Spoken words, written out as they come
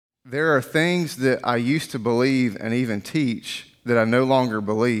There are things that I used to believe and even teach that I no longer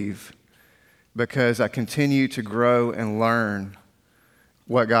believe because I continue to grow and learn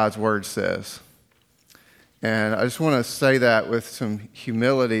what God's Word says. And I just want to say that with some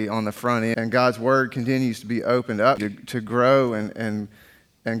humility on the front end. And God's Word continues to be opened up to grow, and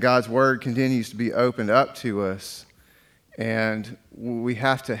God's Word continues to be opened up to us. And we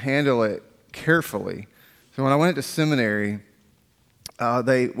have to handle it carefully. So when I went to seminary,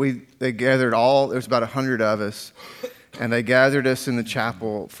 they gathered there's about 100 of us, and they gathered us in the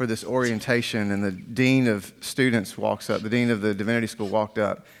chapel for this orientation, and the dean of students walks up, the dean of the divinity school walked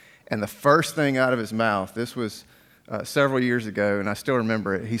up, and the first thing out of his mouth, this was several years ago, and I still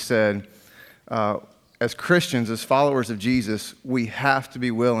remember it, he said, as Christians, as followers of Jesus, we have to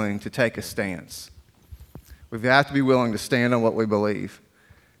be willing to take a stance. We have to be willing to stand on what we believe.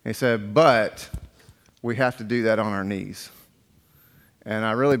 And he said, but we have to do that on our knees. And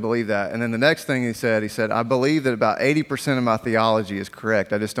I really believe that. And then the next thing he said, I believe that about 80% of my theology is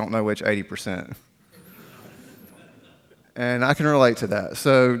correct. I just don't know which 80%. And I can relate to that.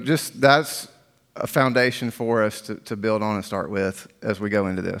 So just that's a foundation for us to build on and start with as we go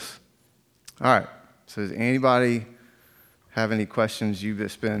into this. All right. So does anybody have any questions you've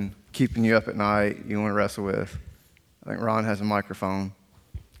just been keeping you up at night you want to wrestle with? I think Ron has a microphone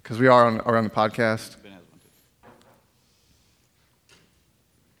because we are on the podcast.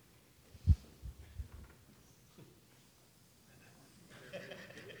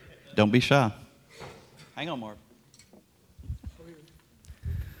 Don't be shy. Hang on, Mark.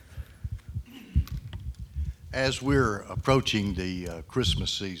 As we're approaching the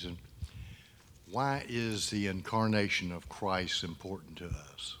Christmas season, why is the incarnation of Christ important to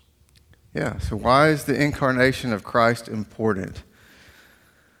us? Yeah, so why is the incarnation of Christ important?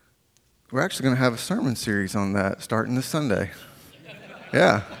 We're actually going to have a sermon series on that starting this Sunday.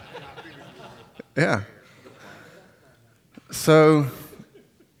 Yeah. So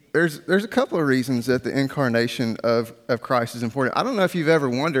there's a couple of reasons that the incarnation of Christ is important. I don't know if you've ever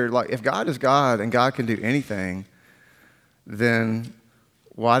wondered, like, if God is God and God can do anything, then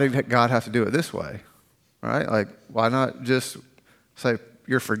why did God have to do it this way, right? Like, why not just say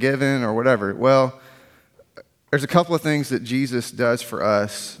you're forgiven or whatever? Well, there's a couple of things that Jesus does for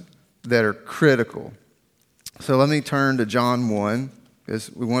us that are critical. So let me turn to John 1,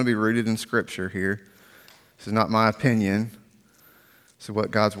 because we want to be rooted in Scripture here. This is not my opinion. This is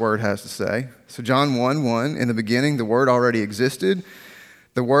what God's Word has to say. So John 1:1, in the beginning the Word already existed.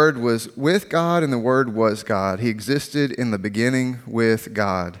 The Word was with God, and the Word was God. He existed in the beginning with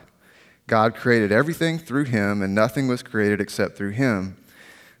God. God created everything through Him, and nothing was created except through Him.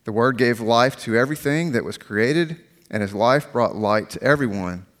 The Word gave life to everything that was created, and His life brought light to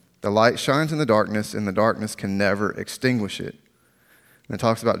everyone. The light shines in the darkness, and the darkness can never extinguish it. And it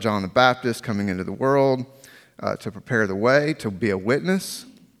talks about John the Baptist coming into the world to prepare the way, to be a witness.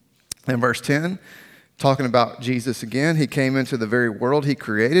 In verse 10, talking about Jesus again, He came into the very world He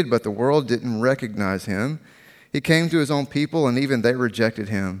created, but the world didn't recognize Him. He came to His own people, and even they rejected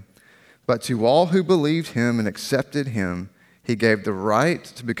Him. But to all who believed Him and accepted Him, He gave the right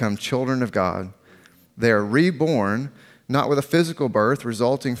to become children of God. They are reborn, not with a physical birth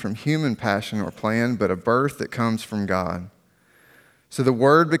resulting from human passion or plan, but a birth that comes from God. So the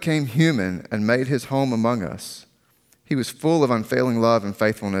Word became human and made His home among us. He was full of unfailing love and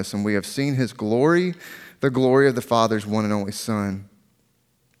faithfulness, and we have seen His glory, the glory of the Father's one and only Son.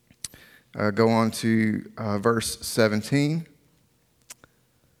 Go on to verse 17.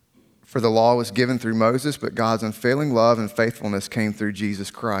 For the law was given through Moses, but God's unfailing love and faithfulness came through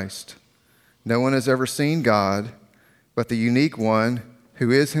Jesus Christ. No one has ever seen God, but the unique one,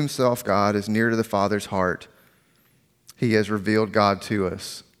 who is Himself God, is near to the Father's heart. He has revealed God to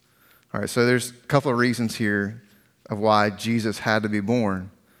us. All right, so there's a couple of reasons here of why Jesus had to be born.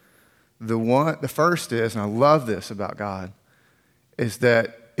 The first is, and I love this about God, is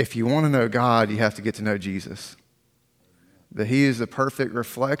that if you want to know God, you have to get to know Jesus. That He is the perfect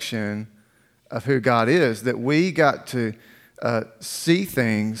reflection of who God is, that we got to see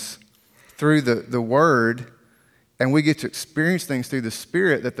things through the Word, and we get to experience things through the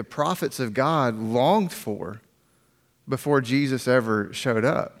Spirit that the prophets of God longed for before Jesus ever showed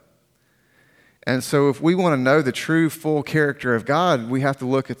up. And so if we want to know the true, full character of God, we have to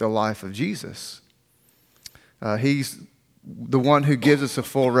look at the life of Jesus. He's the one who gives us a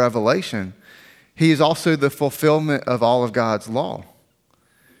full revelation. He is also the fulfillment of all of God's law.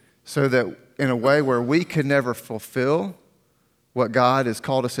 So that in a way where we could never fulfill what God has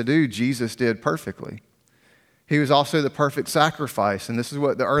called us to do, Jesus did perfectly. He was also the perfect sacrifice, and this is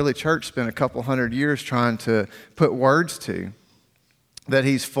what the early church spent a couple hundred years trying to put words to. that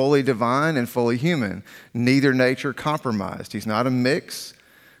he's fully divine and fully human, neither nature compromised. He's not a mix.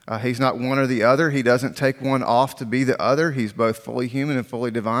 He's not one or the other. He doesn't take one off to be the other. He's both fully human and fully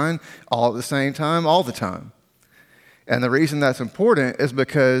divine all at the same time, all the time. And the reason that's important is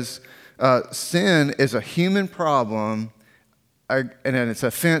because sin is a human problem, and it's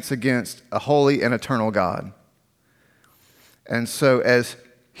offense against a holy and eternal God. And so as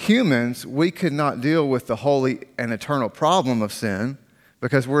humans, we could not deal with the holy and eternal problem of sin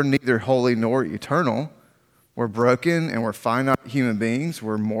because we're neither holy nor eternal. We're broken and we're finite human beings.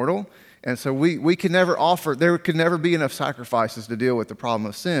 We're mortal. And so we could never offer, there could never be enough sacrifices to deal with the problem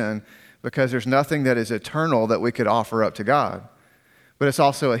of sin because there's nothing that is eternal that we could offer up to God. But it's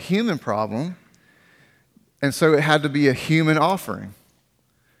also a human problem. And so it had to be a human offering.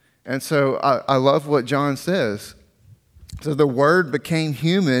 And so I love what John says. So the Word became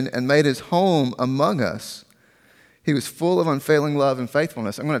human and made his home among us. He was full of unfailing love and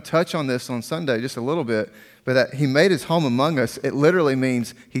faithfulness. I'm going to touch on this on Sunday just a little bit, but that he made his home among us, it literally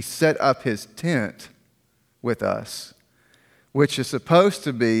means he set up his tent with us, which is supposed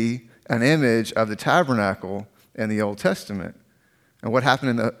to be an image of the tabernacle in the Old Testament. And what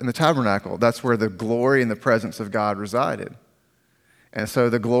happened in the tabernacle? That's where the glory and the presence of God resided. And so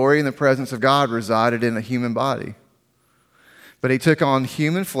the glory and the presence of God resided in a human body. But he took on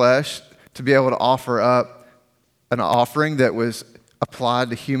human flesh to be able to offer up an offering that was applied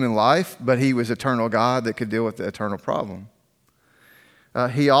to human life, but he was eternal God that could deal with the eternal problem.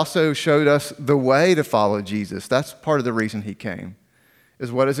 He also showed us the way to follow Jesus. That's part of the reason he came,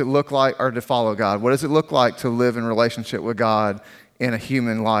 is what does it look like or to follow God? What does it look like to live in relationship with God in a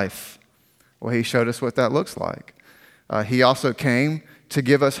human life? Well, he showed us what that looks like. He also came to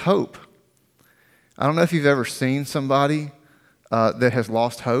give us hope. I don't know if you've ever seen somebody that has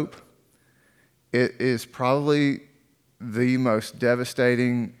lost hope. It is probably the most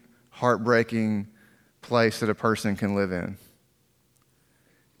devastating, heartbreaking place that a person can live in.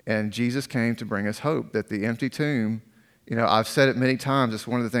 And Jesus came to bring us hope, that the empty tomb, I've said it many times, it's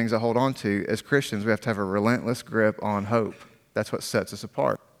one of the things I hold on to. As Christians, we have to have a relentless grip on hope. That's what sets us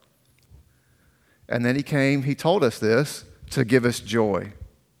apart. And then he came, he told us this, to give us joy,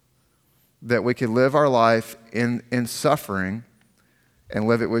 that we could live our life in suffering and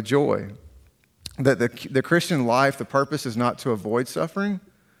live it with joy. That the Christian life, the purpose is not to avoid suffering.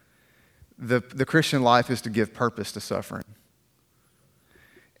 The Christian life is to give purpose to suffering.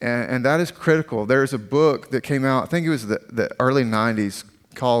 And that is critical. There's a book that came out, I think it was the early 90s,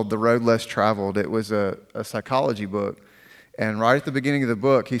 called The Road Less Traveled. It was a psychology book. And right at the beginning of the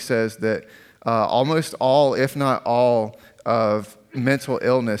book, he says that almost all, if not all, of mental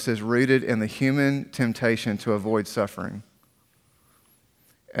illness is rooted in the human temptation to avoid suffering.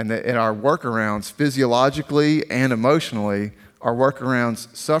 And that in our workarounds, physiologically and emotionally, our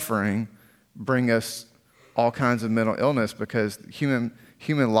workarounds suffering bring us all kinds of mental illness because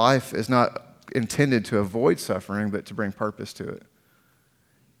human life is not intended to avoid suffering, but to bring purpose to it.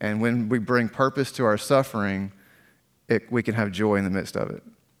 And when we bring purpose to our suffering, we can have joy in the midst of it.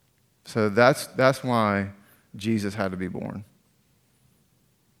 So that's why Jesus had to be born.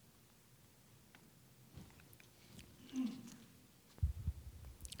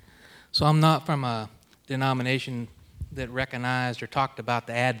 So I'm not from a denomination that recognized or talked about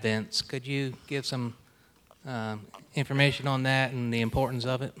the Advents. Could you give some information on that and the importance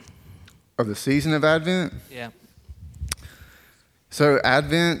of it? Of the season of Advent? Yeah. So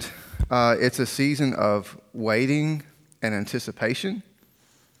Advent, it's a season of waiting and anticipation.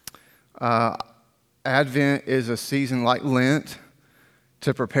 Advent is a season like Lent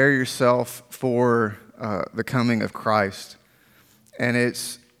to prepare yourself for the coming of Christ. And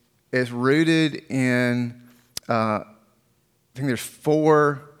it's rooted in, I think there's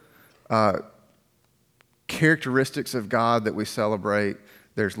 4 characteristics of God that we celebrate.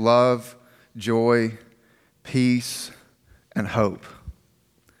 There's love, joy, peace, and hope.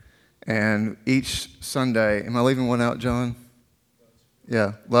 And each Sunday, am I leaving one out, John?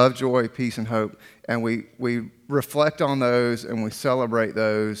 Yeah, love, joy, peace, and hope. And we reflect on those and we celebrate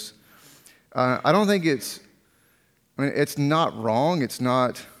those. I don't think it's not wrong. It's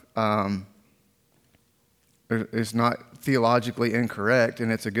not theologically incorrect,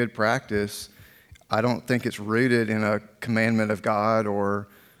 and it's a good practice. I don't think it's rooted in a commandment of God or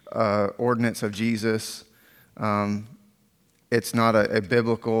ordinance of Jesus. It's not a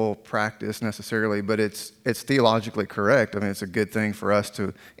biblical practice necessarily, but it's theologically correct. I mean, it's a good thing for us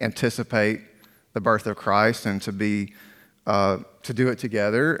to anticipate the birth of Christ and to do it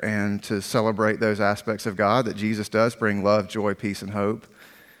together and to celebrate those aspects of God that Jesus does bring: love, joy, peace, and hope.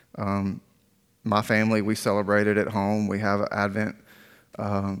 My family, we celebrate it at home. We have Advent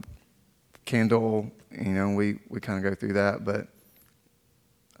candle, we kind of go through that. But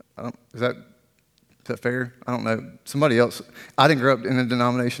is that fair? I don't know. Somebody else, I didn't grow up in a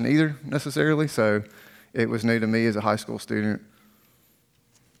denomination either necessarily, so it was new to me as a high school student.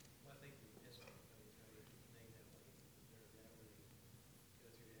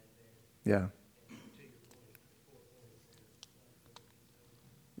 Yeah.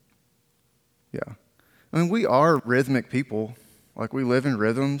 Yeah. I mean, we are rhythmic people. Like, we live in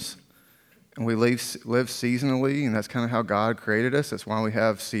rhythms, and we live seasonally, and that's kind of how God created us. That's why we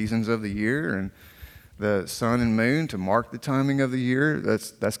have seasons of the year and the sun and moon to mark the timing of the year.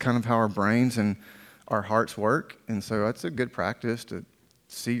 That's kind of how our brains and our hearts work. And so that's a good practice to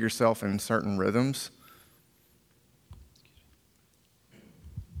see yourself in certain rhythms.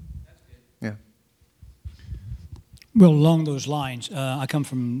 Yeah. Well, along those lines, I come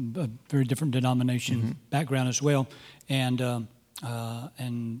from a very different denomination background as well, and so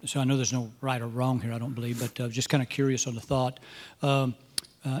I know there's no right or wrong here, I don't believe, but just kind of curious on the thought.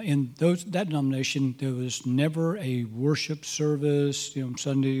 In that denomination, there was never a worship service,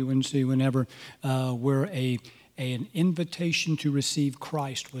 Sunday, Wednesday, whenever, where an invitation to receive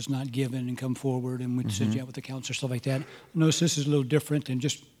Christ was not given and come forward and we'd sit down with the counselor, stuff like that. I notice this is a little different, and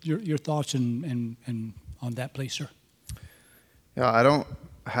just your thoughts and on that, please, sir. Yeah, I don't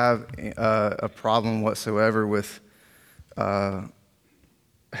have a problem whatsoever with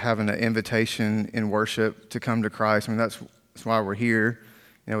having an invitation in worship to come to Christ. I mean, that's why we're here.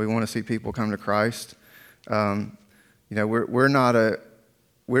 We want to see people come to Christ. We don't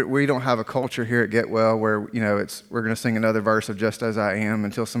have a culture here at Get Well where we're going to sing another verse of "Just as I Am"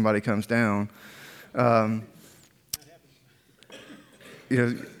 until somebody comes down.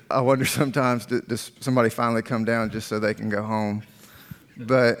 I wonder sometimes, does somebody finally come down just so they can go home?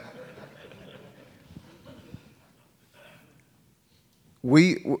 But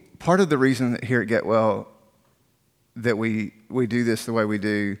part of the reason that here at Get Well that we do this the way we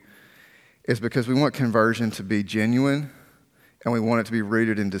do is because we want conversion to be genuine, and we want it to be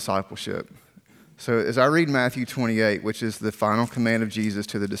rooted in discipleship. So as I read Matthew 28, which is the final command of Jesus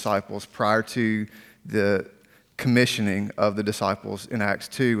to the disciples prior to the commissioning of the disciples in Acts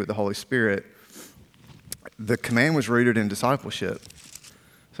 2 with the Holy Spirit, the command was rooted in discipleship.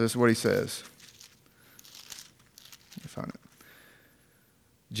 So this is what he says. Let me find it.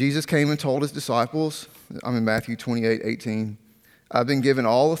 Jesus came and told his disciples, I'm in Matthew 28:18, I've been given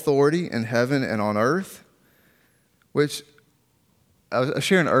all authority in heaven and on earth, which I was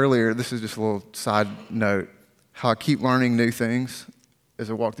sharing earlier. This is just a little side note, how I keep learning new things as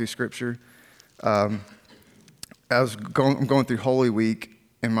I walk through Scripture. I'm going through Holy Week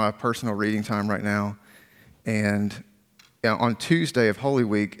in my personal reading time right now, and on Tuesday of Holy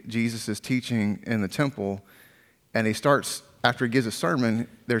Week, Jesus is teaching in the temple, and he starts, after he gives a sermon,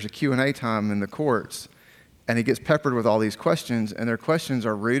 there's a Q&A time in the courts, and he gets peppered with all these questions, and their questions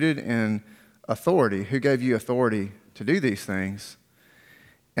are rooted in authority. Who gave you authority to do these things?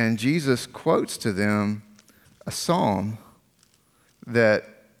 And Jesus quotes to them a psalm that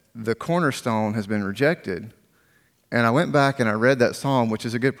the cornerstone has been rejected. And I went back and I read that psalm, which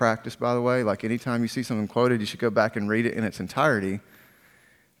is a good practice, by the way. Like, anytime you see something quoted, you should go back and read it in its entirety.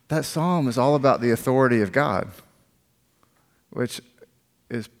 That psalm is all about the authority of God, which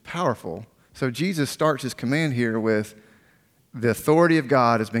is powerful. So Jesus starts his command here with, the authority of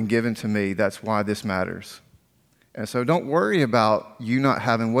God has been given to me. That's why this matters. And so don't worry about you not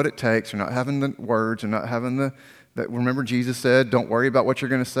having what it takes, or not having the words, or not having remember Jesus said, don't worry about what you're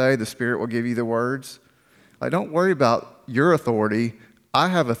going to say. The Spirit will give you the words. Like, don't worry about your authority. I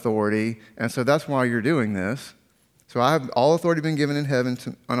have authority, and so that's why you're doing this. So I have all authority been given in heaven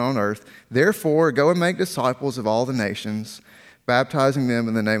and on earth. Therefore, go and make disciples of all the nations, baptizing them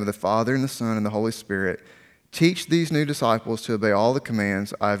in the name of the Father and the Son and the Holy Spirit. Teach these new disciples to obey all the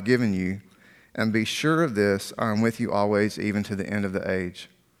commands I have given you, and be sure of this, I am with you always, even to the end of the age.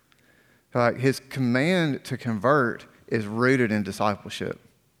 His command to convert is rooted in discipleship,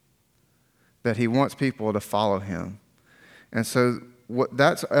 that he wants people to follow him. And so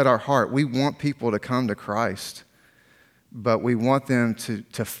that's at our heart. We want people to come to Christ, but we want them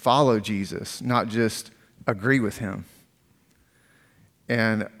to follow Jesus, not just agree with him.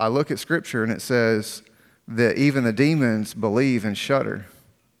 And I look at Scripture, and it says that even the demons believe and shudder.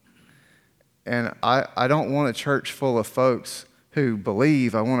 And I don't want a church full of folks who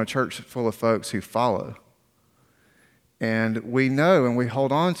believe. I want a church full of folks who follow. And we know and we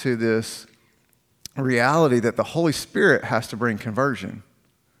hold on to this reality that the Holy Spirit has to bring conversion.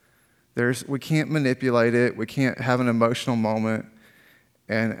 We can't manipulate it. We can't have an emotional moment.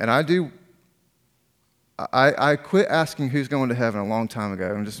 And I I quit asking who's going to heaven a long time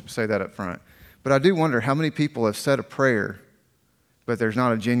ago, and just say that up front. But I do wonder how many people have said a prayer, but there's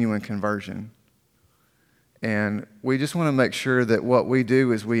not a genuine conversion. And we just want to make sure that what we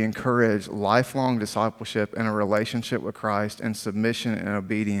do is we encourage lifelong discipleship and a relationship with Christ and submission and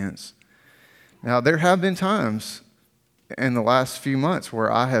obedience. Now, there have been times in the last few months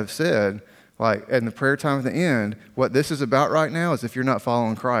where I have said, like in the prayer time at the end, what this is about right now is if you're not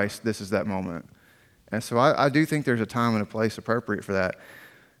following Christ, this is that moment. And so I do think there's a time and a place appropriate for that.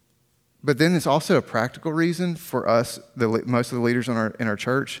 But then it's also a practical reason for us, most of the leaders in our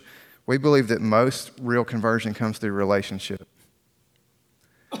church. We believe that most real conversion comes through relationship.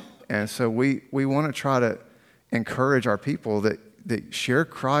 And so we want to try to encourage our people that share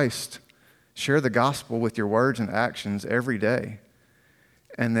Christ, share the gospel with your words and actions every day.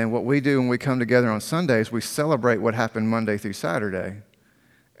 And then what we do when we come together on Sundays, we celebrate what happened Monday through Saturday.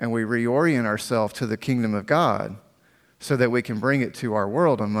 And we reorient ourselves to the kingdom of God so that we can bring it to our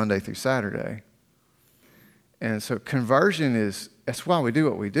world on Monday through Saturday. And so conversion that's why we do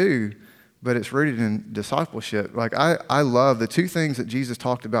what we do, but it's rooted in discipleship. Like I love the two things that Jesus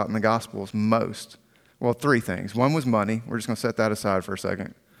talked about in the Gospels most. Well, three things. One was money. We're just going to set that aside for a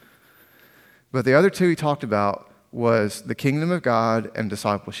second. But the other two he talked about was the kingdom of God and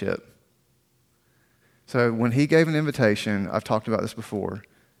discipleship. So when he gave an invitation, I've talked about this before,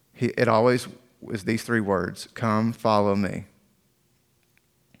 it always was these three words: come, follow me.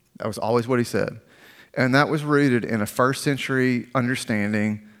 That was always what he said. And that was rooted in a first century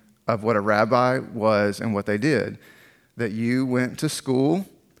understanding of what a rabbi was and what they did. That you went to school,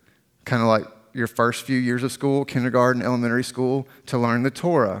 kind of like your first few years of school, kindergarten, elementary school, to learn the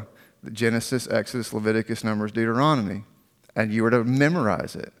Torah, the Genesis, Exodus, Leviticus, Numbers, Deuteronomy. And you were to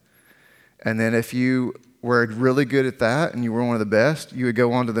memorize it. And then if you were really good at that and you were one of the best, you would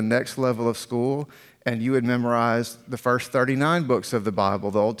go on to the next level of school and you would memorize the first 39 books of the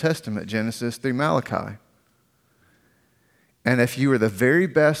Bible, the Old Testament, Genesis through Malachi. And if you were the very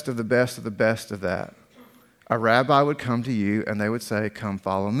best of the best of the best of that, a rabbi would come to you and they would say, come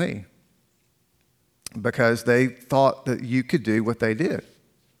follow me. Because they thought that you could do what they did.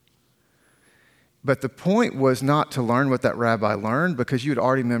 But the point was not to learn what that rabbi learned, because you had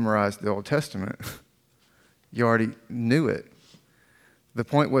already memorized the Old Testament. You already knew it. The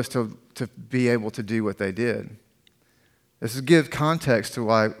point was to be able to do what they did. This is give context to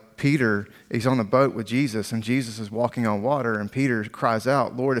why Peter, he's on the boat with Jesus, and Jesus is walking on water, and Peter cries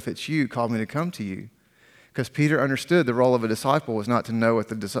out, Lord, if it's you, call me to come to you. Because Peter understood the role of a disciple was not to know what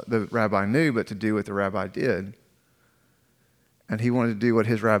the rabbi knew, but to do what the rabbi did. And he wanted to do what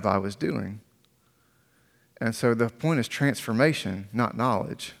his rabbi was doing. And so the point is transformation, not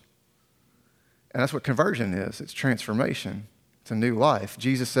knowledge. And that's what conversion is. It's transformation. It's a new life.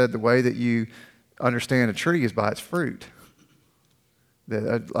 Jesus said the way that you understand a tree is by its fruit.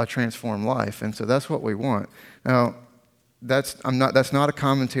 That a transformed life. And so that's what we want. Now, that's not a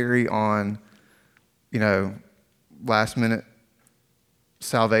commentary on, last minute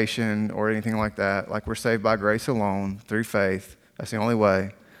salvation or anything like that. Like, we're saved by grace alone, through faith. That's the only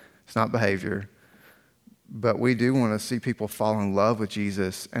way. It's not behavior. But we do want to see people fall in love with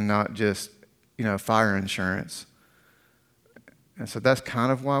Jesus and not just, fire insurance. And so that's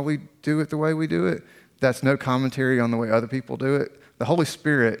kind of why we do it the way we do it. That's no commentary on the way other people do it. The Holy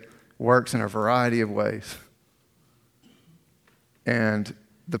Spirit works in a variety of ways. And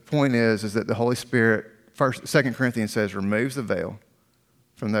the point is that the Holy Spirit, 2 Corinthians says, removes the veil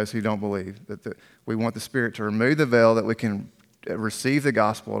from those who don't believe. We want the Spirit to remove the veil that we can receive the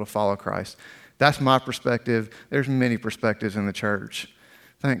gospel to follow Christ. That's my perspective. There's many perspectives in the church.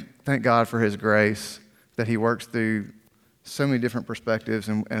 Thank God for His grace that He works through so many different perspectives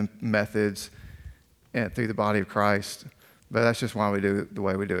and methods and through the body of Christ. But that's just why we do it the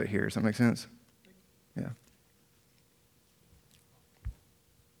way we do it here. Does that make sense? Yeah.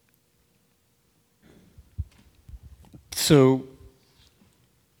 So,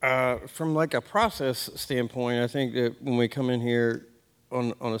 from like a process standpoint, I think that when we come in here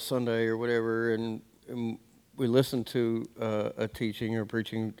on a Sunday or whatever, and we listen to a teaching or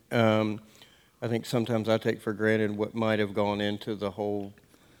preaching, I think sometimes I take for granted what might have gone into the whole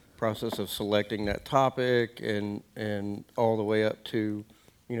process of selecting that topic and all the way up to,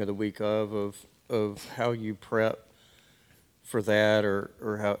 the week of how you prep for that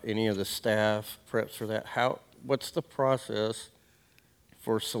or how any of the staff preps for that. What's the process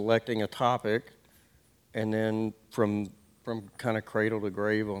for selecting a topic and then from kind of cradle to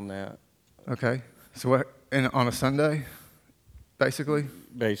grave on that? Okay. So on a Sunday, basically?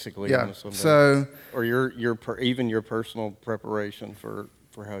 Basically, yeah. On a Sunday. So, or even your personal preparation for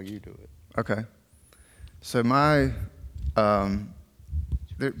how you do it. Okay. So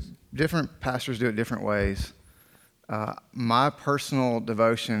different pastors do it different ways. My personal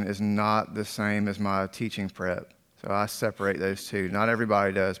devotion is not the same as my teaching prep. So I separate those two. Not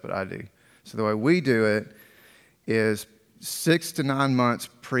everybody does, but I do. So the way we do it is 6 to 9 months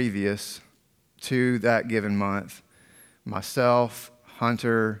previous to that given month, myself,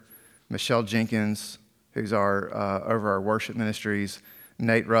 Hunter, Michelle Jenkins, who's over our worship ministries,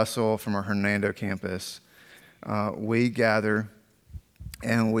 Nate Russell from our Hernando campus, we gather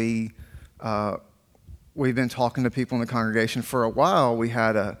and we've been talking to people in the congregation. For a while, we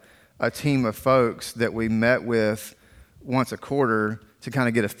had a team of folks that we met with once a quarter to kind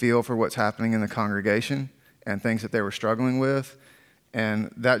of get a feel for what's happening in the congregation and things that they were struggling with.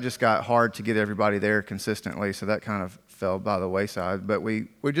 And that just got hard to get everybody there consistently, so that kind of fell by the wayside. But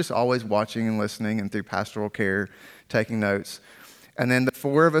we're just always watching and listening, and through pastoral care, taking notes. And then the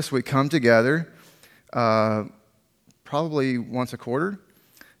four of us, we come together probably once a quarter,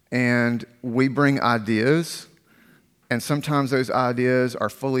 and we bring ideas. And sometimes those ideas are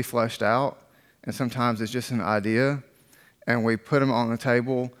fully fleshed out, and sometimes it's just an idea. And we put them on the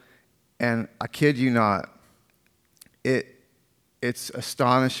table, and I kid you not, it's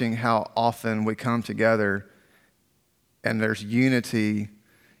astonishing how often we come together and there's unity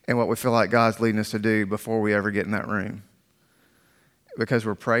in what we feel like God's leading us to do before we ever get in that room. Because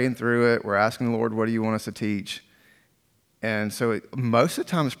we're praying through it, we're asking the Lord, what do you want us to teach? And so most of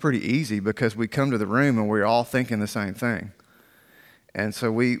the time it's pretty easy because we come to the room and we're all thinking the same thing. And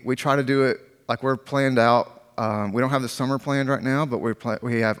so we try to do it like we're planned out. We don't have the summer planned right now, but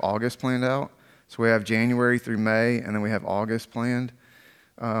we have August planned out. So we have January through May, and then we have August planned.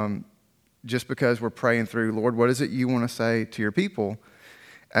 Just because we're praying through, Lord, what is it you want to say to your people?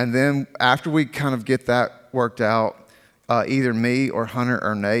 And then after we kind of get that worked out, either me or Hunter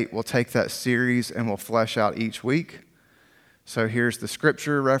or Nate will take that series and we'll flesh out each week. So here's the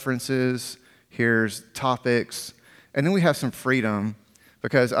scripture references, here's topics, and then we have some freedom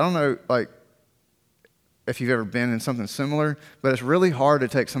because I don't know, like, if you've ever been in something similar, but it's really hard to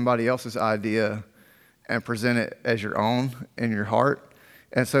take somebody else's idea and present it as your own in your heart.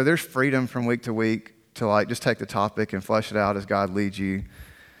 And so there's freedom from week to week to like just take the topic and flesh it out as God leads you.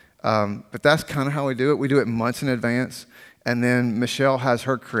 But that's kind of how we do it. We do it months in advance. And then Michelle has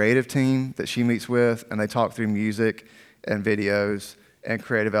her creative team that she meets with, and they talk through music and videos and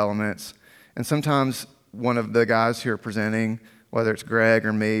creative elements. And sometimes one of the guys who are presenting, whether it's Greg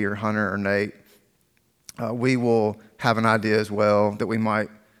or me or Hunter or Nate, we will have an idea as well that we might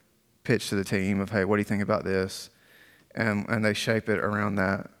pitch to the team of, hey, what do you think about this? And they shape it around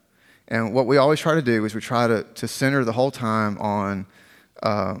that. And what we always try to do is we try to center the whole time on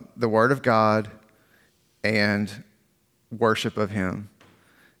the Word of God and worship of Him,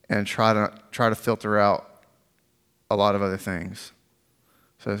 and try to filter out a lot of other things.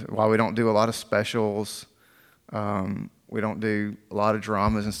 So while we don't do a lot of specials, we don't do a lot of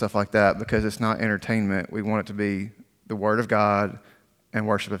dramas and stuff like that because it's not entertainment. We want it to be the Word of God and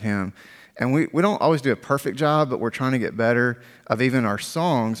worship of Him. And we don't always do a perfect job, but we're trying to get better of even our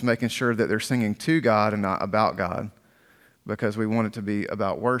songs, making sure that they're singing to God and not about God, because we want it to be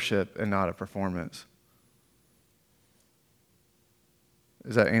about worship and not a performance.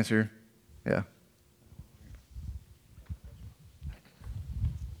 Does that answer? Yeah.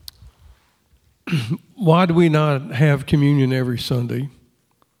 Why do we not have communion every Sunday?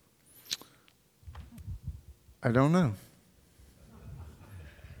 I don't know.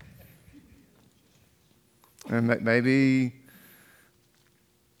 And maybe,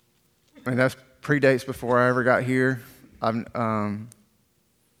 that predates before I ever got here. I don't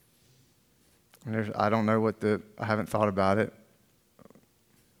know I haven't thought about it.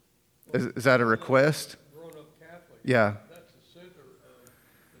 Is that a request? Grown up Catholic. Yeah. That's the center of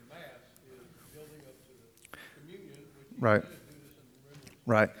the Mass, is building up to the communion, which Right. do this in remembrance.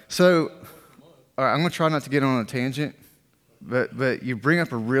 Right. So, all right, I'm going to try not to get on a tangent, but you bring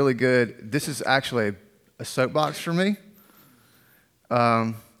up a really good, this is actually a soapbox for me.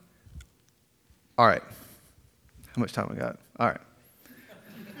 All right. How much time we got? All right.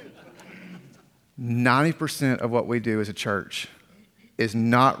 90% of what we do as a church is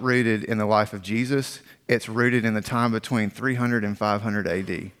not rooted in the life of Jesus. It's rooted in the time between 300 and 500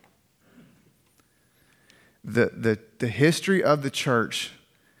 AD. The history of the church,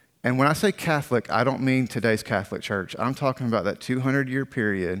 and when I say Catholic, I don't mean today's Catholic Church. I'm talking about that 200-year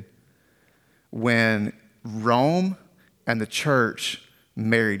period when Rome and the church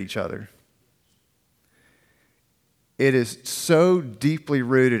married each other. It is so deeply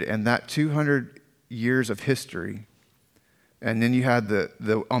rooted in that 200 years of history And then you had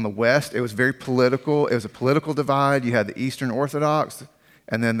the on the west, it was very political. It was a political divide. You had the Eastern Orthodox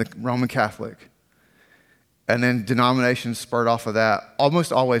and then the Roman Catholic. And then denominations spurred off of that,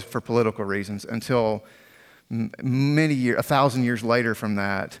 almost always for political reasons, until many years, 1,000 years later from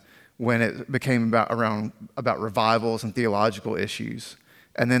that, when it became about revivals and theological issues.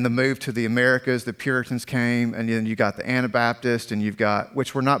 And then the move to the Americas, the Puritans came, and then you got the Anabaptists, and you've got,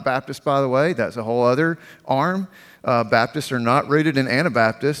 which were not Baptists, by the way, that's a whole other arm. Baptists are not rooted in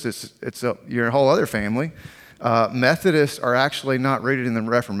Anabaptists, you're a whole other family. Methodists are actually not rooted in the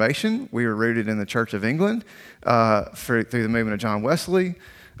Reformation. We were rooted in the Church of England through the movement of John Wesley.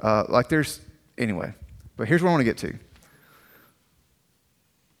 Anyway, but here's what I want to get to.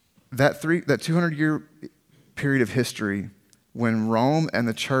 That 200-year period of history, when Rome and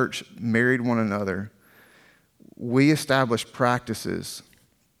the church married one another, we established practices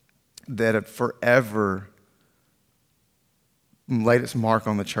that have forever laid its mark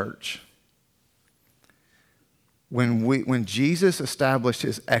on the church. When Jesus established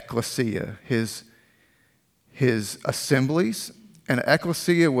his ecclesia, his assemblies, and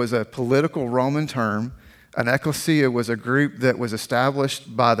ecclesia was a political Roman term. An ecclesia was a group that was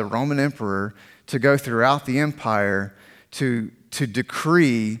established by the Roman emperor to go throughout the empire to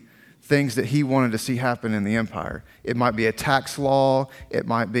decree things that he wanted to see happen in the empire. It might be a tax law, it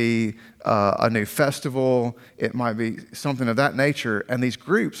might be a new festival, it might be something of that nature, and these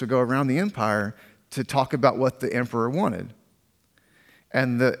groups would go around the empire to talk about what the emperor wanted.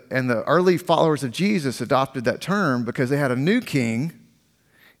 And the early followers of Jesus adopted that term because they had a new king,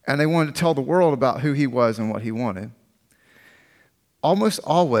 and they wanted to tell the world about who he was and what he wanted. Almost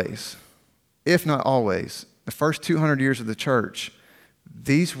always, if not always, the first 200 years of the church,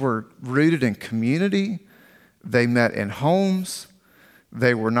 these were rooted in community. They met in homes.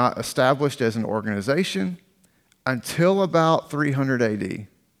 They were not established as an organization until about 300 AD.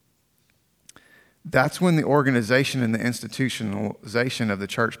 That's when the organization and the institutionalization of the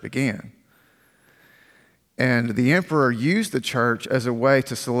church began. And the emperor used the church as a way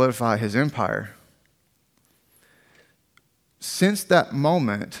to solidify his empire. Since that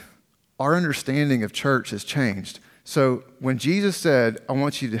moment, our understanding of church has changed. So when Jesus said, I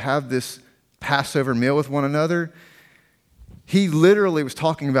want you to have this Passover meal with one another, he literally was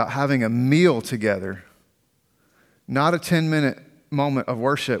talking about having a meal together, not a 10-minute moment of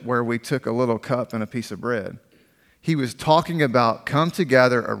worship where we took a little cup and a piece of bread. He was talking about come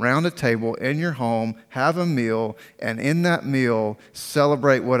together around a table in your home, have a meal, and in that meal,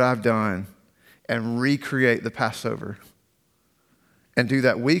 celebrate what I've done and recreate the Passover. And do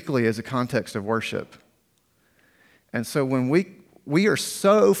that weekly as a context of worship. And so when we are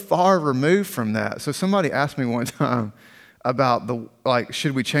so far removed from that. So somebody asked me one time about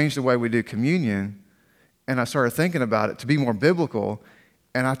should we change the way we do communion? And I started thinking about it to be more biblical.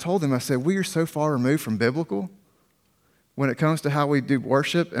 And I told them, I said, we are so far removed from biblical when it comes to how we do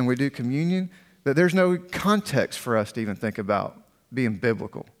worship and we do communion that there's no context for us to even think about being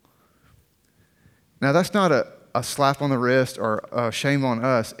biblical. Now, that's not a slap on the wrist or a shame on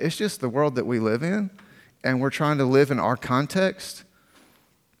us. It's just the world that we live in, and we're trying to live in our context.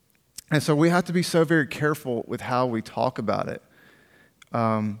 And so we have to be so very careful with how we talk about it.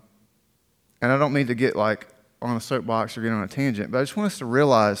 And I don't mean to get on a soapbox or get on a tangent, but I just want us to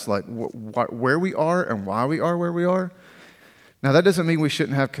realize where we are and why we are where we are. Now, that doesn't mean we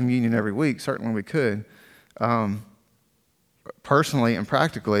shouldn't have communion every week. Certainly we could. Personally and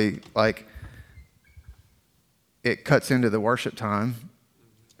practically, it cuts into the worship time.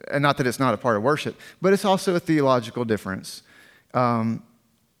 And not that it's not a part of worship, but it's also a theological difference. A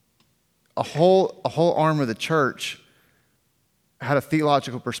whole arm of the church had a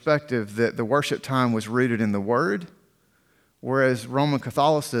theological perspective that the worship time was rooted in the Word, whereas Roman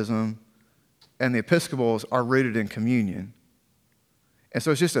Catholicism and the Episcopals are rooted in communion. And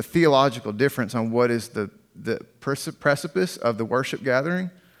so it's just a theological difference on what is the precipice of the worship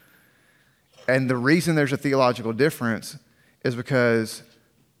gathering. And the reason there's a theological difference is because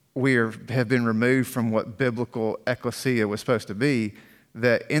we have been removed from what biblical ecclesia was supposed to be,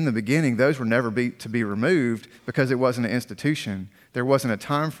 that in the beginning, those were never to be removed because it wasn't an institution. There wasn't a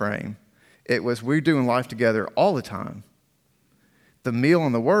time frame. It was we're doing life together all the time. The meal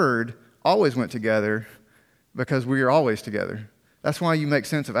and the word always went together because we are always together. That's why you make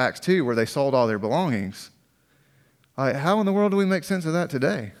sense of Acts 2 where they sold all their belongings. How in the world do we make sense of that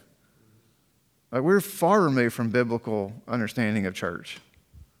today? We're far removed from biblical understanding of church.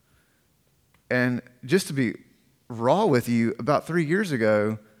 And just to be raw with you, about 3 years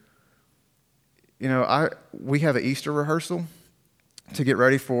ago, we have an Easter rehearsal to get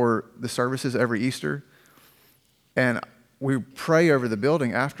ready for the services every Easter. And we pray over the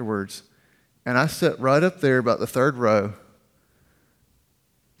building afterwards. And I sat right up there about the third row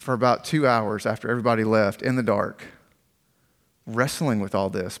for about 2 hours after everybody left in the dark, wrestling with all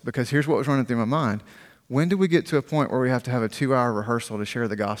this. Because here's what was running through my mind. When do we get to a point where we have to have a 2-hour rehearsal to share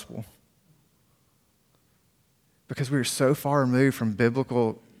the gospel? Because we are so far removed from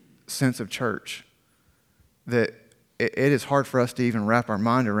biblical sense of church that it is hard for us to even wrap our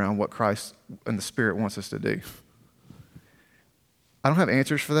mind around what Christ and the Spirit wants us to do. I don't have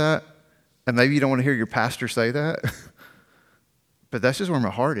answers for that, and maybe you don't want to hear your pastor say that, but that's just where my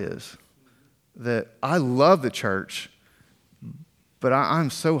heart is. That I love the church, but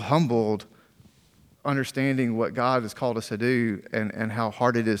I'm so humbled understanding what God has called us to do and how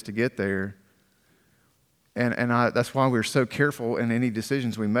hard it is to get there. And that's why we're so careful in any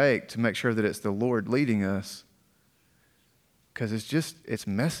decisions we make to make sure that it's the Lord leading us. Because it's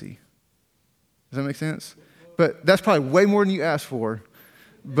messy. Does that make sense? But that's probably way more than you asked for.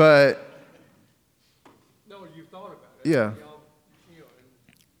 But No, you've thought about it. yeah. And, and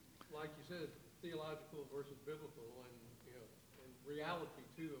like you said, theological versus biblical, and reality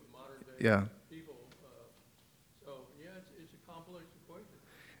too of modern day people. So yeah, it's a complex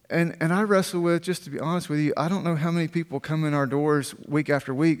equation. And I wrestle with, just to be honest with you, I don't know how many people come in our doors week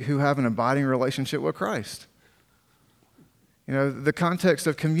after week who have an abiding relationship with Christ. The context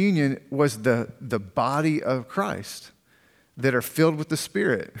of communion was the body of Christ that are filled with the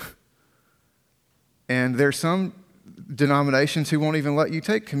Spirit. And there's some denominations who won't even let you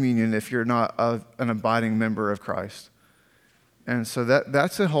take communion if you're not an abiding member of Christ. And so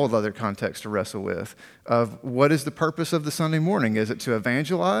that's a whole other context to wrestle with of what is the purpose of the Sunday morning? Is it to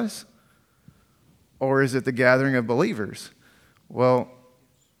evangelize? Or is it the gathering of believers? Well,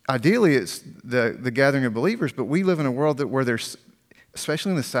 ideally, it's the gathering of believers, but we live in a world where there's,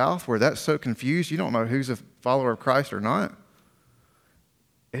 especially in the South, where that's so confused, you don't know who's a follower of Christ or not.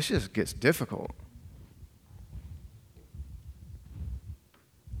 It just gets difficult.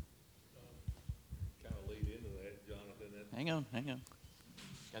 Kind of lead into that, Jonathan. Hang on.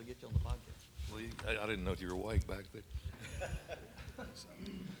 Got to get you on the podcast. Well, I didn't know if you were awake back there.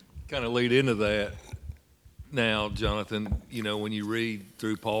 Kind of lead into that. Now, Jonathan, when you read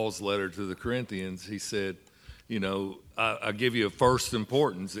through Paul's letter to the Corinthians, he said, I give you a first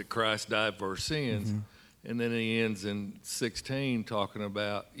importance that Christ died for our sins. Mm-hmm. And then he ends in 16 talking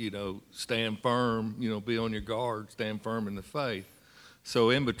about, stand firm, be on your guard, stand firm in the faith. So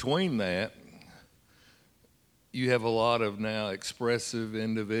in between that, you have a lot of now expressive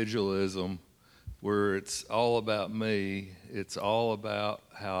individualism where it's all about me. It's all about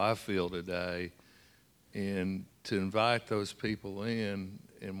how I feel today. And to invite those people in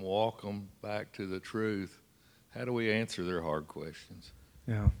and walk them back to the truth, how do we answer their hard questions?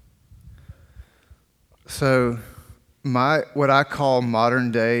 Yeah. So what I call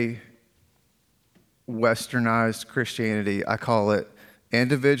modern day westernized Christianity, I call it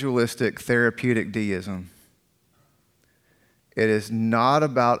individualistic therapeutic deism. It is not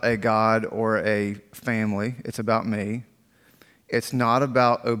about a God or a family. It's about me. It's not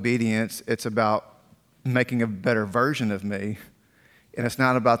about obedience. It's about making a better version of me. And it's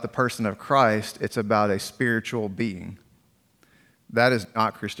not about the person of Christ. It's about a spiritual being. That is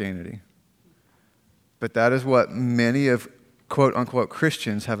not Christianity. But that is what many of quote-unquote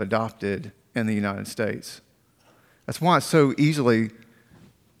Christians have adopted in the United States. That's why it's so easily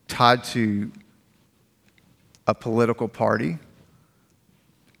tied to a political party,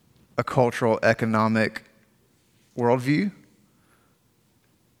 a cultural, economic worldview,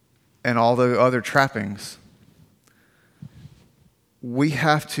 and all the other trappings. We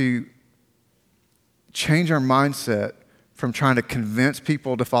have to change our mindset from trying to convince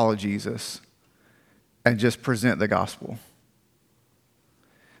people to follow Jesus and just present the gospel.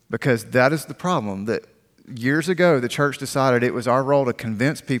 Because that is the problem, that years ago the church decided it was our role to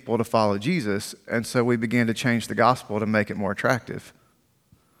convince people to follow Jesus, and so we began to change the gospel to make it more attractive.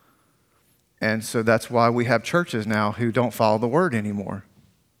 And so that's why we have churches now who don't follow the word anymore.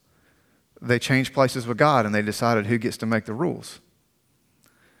 They changed places with God and they decided who gets to make the rules.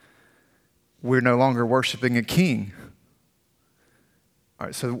 We're no longer worshiping a king. All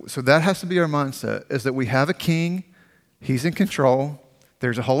right, so that has to be our mindset, is that we have a king, he's in control,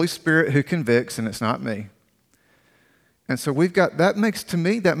 there's a Holy Spirit who convicts, and it's not me. And so that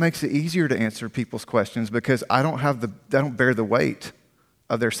makes it easier to answer people's questions, because I don't bear the weight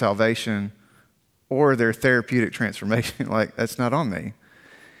of their salvation or their therapeutic transformation. Like, that's not on me.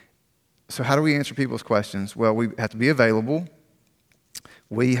 So how do we answer people's questions? Well, we have to be available.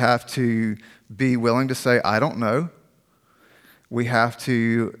 We have to be willing to say, I don't know. We have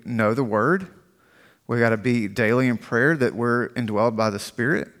to know the word. We got to be daily in prayer that we're indwelled by the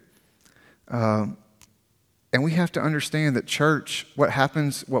Spirit. And we have to understand that church, what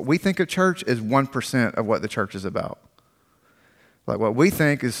we think of church is 1% of what the church is about. Like what we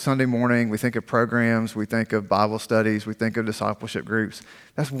think is Sunday morning, we think of programs, we think of Bible studies, we think of discipleship groups.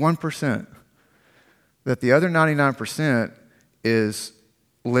 That's 1%. That the other 99% is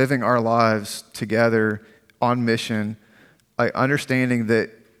living our lives together on mission, like understanding that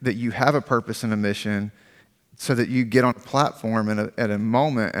you have a purpose and a mission, so that you get on a platform at a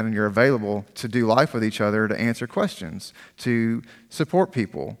moment and you're available to do life with each other, to answer questions, to support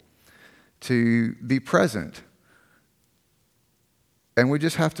people, to be present. And we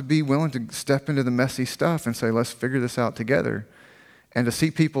just have to be willing to step into the messy stuff and say, let's figure this out together. And to see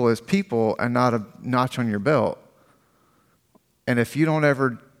people as people and not a notch on your belt. And if you don't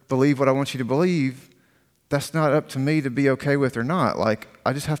ever believe what I want you to believe, that's not up to me to be okay with or not. Like,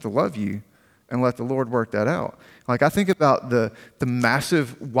 I just have to love you and let the Lord work that out. Like, I think about the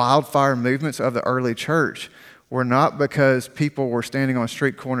massive wildfire movements of the early church were not because people were standing on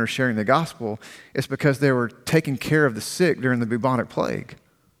street corners sharing the gospel. It's because they were taking care of the sick during the bubonic plague.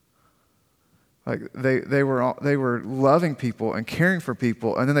 Like, they were loving people and caring for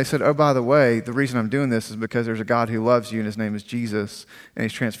people. And then they said, oh, by the way, the reason I'm doing this is because there's a God who loves you and his name is Jesus and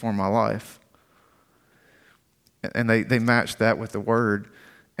he's transformed my life. And they matched that with the word.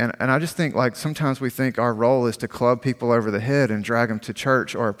 And I just think, like, sometimes we think our role is to club people over the head and drag them to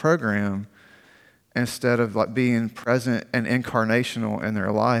church or a program instead of, like, being present and incarnational in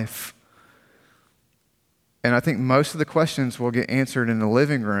their life. And I think most of the questions will get answered in the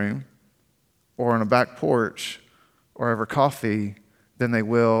living room or on a back porch or over coffee than they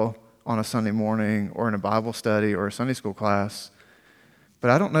will on a Sunday morning or in a Bible study or a Sunday school class.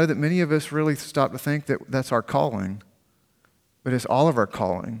 But I don't know that many of us really stop to think that that's our calling. But it's all of our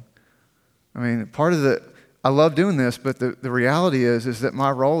calling. I mean, I love doing this, but the reality is that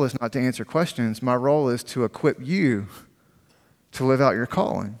my role is not to answer questions. My role is to equip you to live out your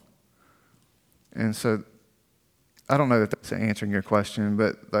calling. And so I don't know that that's answering your question,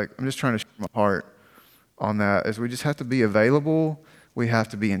 but like, I'm just trying to share my heart on that, is we just have to be available. We have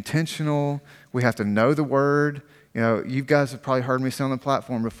to be intentional. We have to know the word. You know, you guys have probably heard me say on the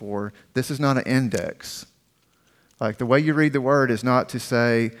platform before, this is not an index. Like, the way you read the word is not to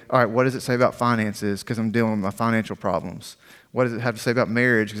say, all right, what does it say about finances because I'm dealing with my financial problems? What does it have to say about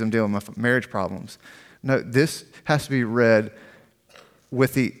marriage because I'm dealing with my marriage problems? No, this has to be read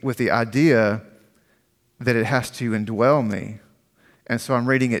with the idea that it has to indwell me. And so I'm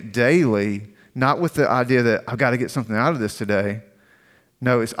reading it daily, not with the idea that I've got to get something out of this today.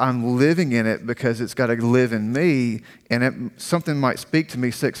 No, I'm living in it because it's got to live in me, and something might speak to me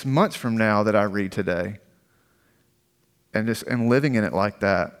 6 months from now that I read today. And living in it like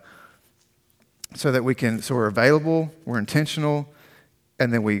that, so that we're available, we're intentional,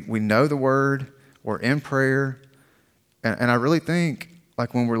 and then we know the word, we're in prayer. And I really think,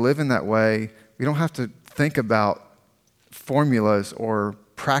 like, when we're living that way, we don't have to think about formulas or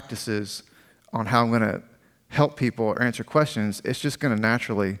practices on how I'm going to help people or answer questions. It's just going to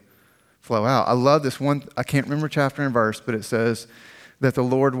naturally flow out. I love this one, I can't remember chapter and verse, but it says that the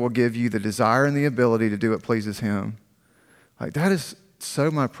Lord will give you the desire and the ability to do what pleases him. Like, that is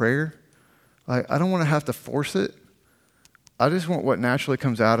so my prayer. Like, I don't want to have to force it. I just want what naturally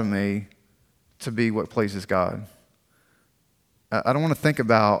comes out of me to be what pleases God. I don't want to think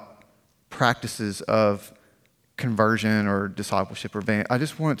about practices of conversion or discipleship or I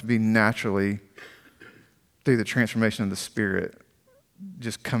just want it to be naturally through the transformation of the Spirit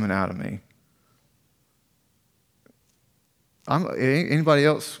just coming out of me. Anybody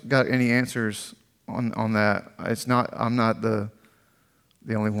else got any answers on that? I'm not the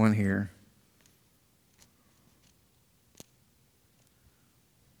only one here.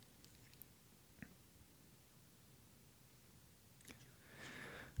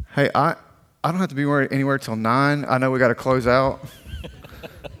 Hey, I don't have to be anywhere till 9. I know we got to close out,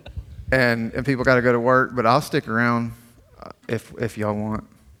 and people got to go to work. But I'll stick around if y'all want.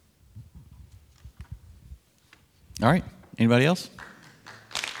 All right. Anybody else?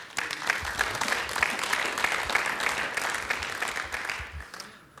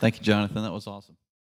 Thank you, Jonathan. That was awesome.